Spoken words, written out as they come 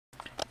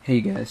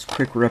Hey guys,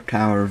 quick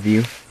reptile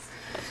review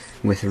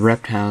with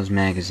Reptiles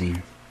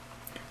magazine.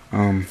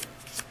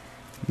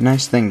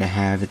 Nice thing to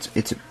have.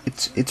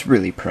 It's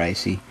really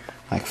pricey,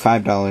 like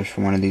 $5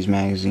 for one of these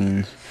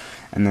magazines,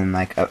 and then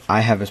like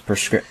I have a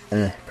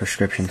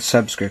subscription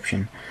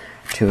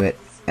to it,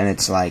 and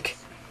it's like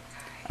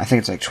I think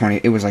it's like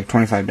it was like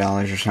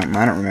 $25 or something.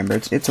 I don't remember.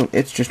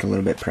 It's just a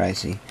little bit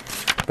pricey,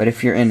 but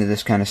if you're into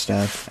this kind of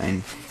stuff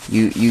and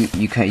you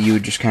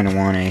would just kind of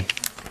want a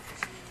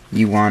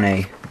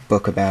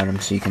book about them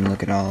so you can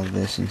look at all of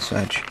this and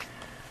such.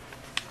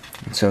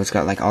 And so it's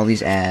got like all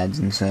these ads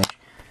and such.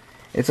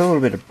 It's a little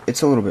bit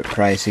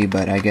pricey,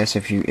 but I guess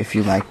if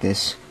you like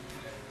this,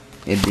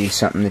 it'd be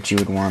something that you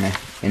would want to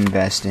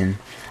invest in.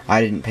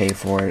 I didn't pay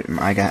for it.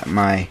 I got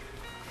my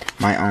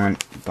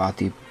aunt bought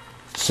the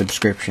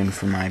subscription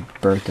for my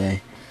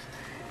birthday,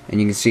 and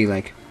you can see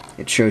like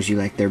it shows you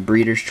like their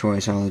breeder's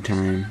choice all the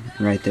time.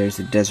 Right there's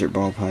the desert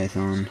ball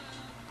python.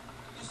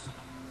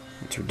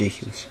 It's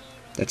ridiculous.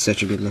 That's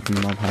such a good looking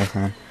ball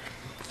python.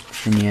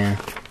 And yeah.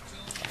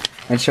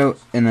 And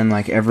then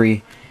like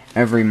every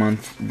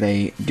month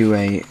they do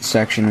a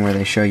section where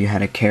they show you how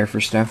to care for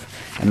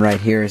stuff. And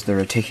right here is the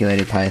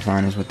reticulated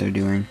python is what they're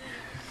doing.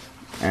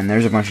 And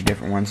there's a bunch of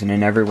different ones, and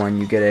in every one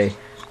you get a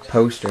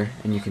poster,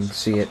 and you can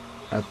see it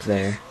up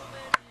there.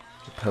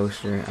 The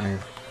poster, I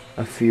have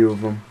a few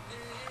of them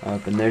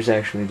up, and there's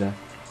actually the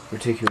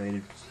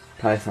reticulated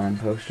python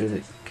poster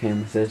that came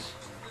with this.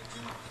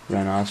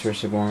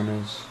 Rhinoceros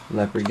iguanas,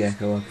 leopard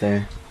gecko up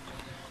there,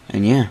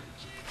 and yeah,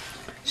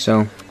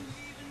 so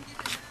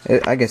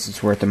I guess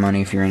it's worth the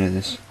money if you're into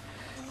this.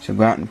 So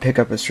go out and pick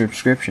up a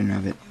subscription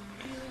of it.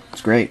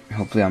 It's great.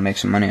 Hopefully I'll make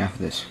some money off of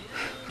this.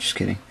 Just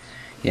kidding.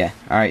 Yeah,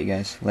 alright you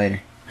guys,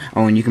 later.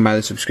 Oh, and you can buy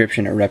the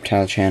subscription at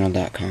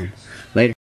reptilechannel.com. Later.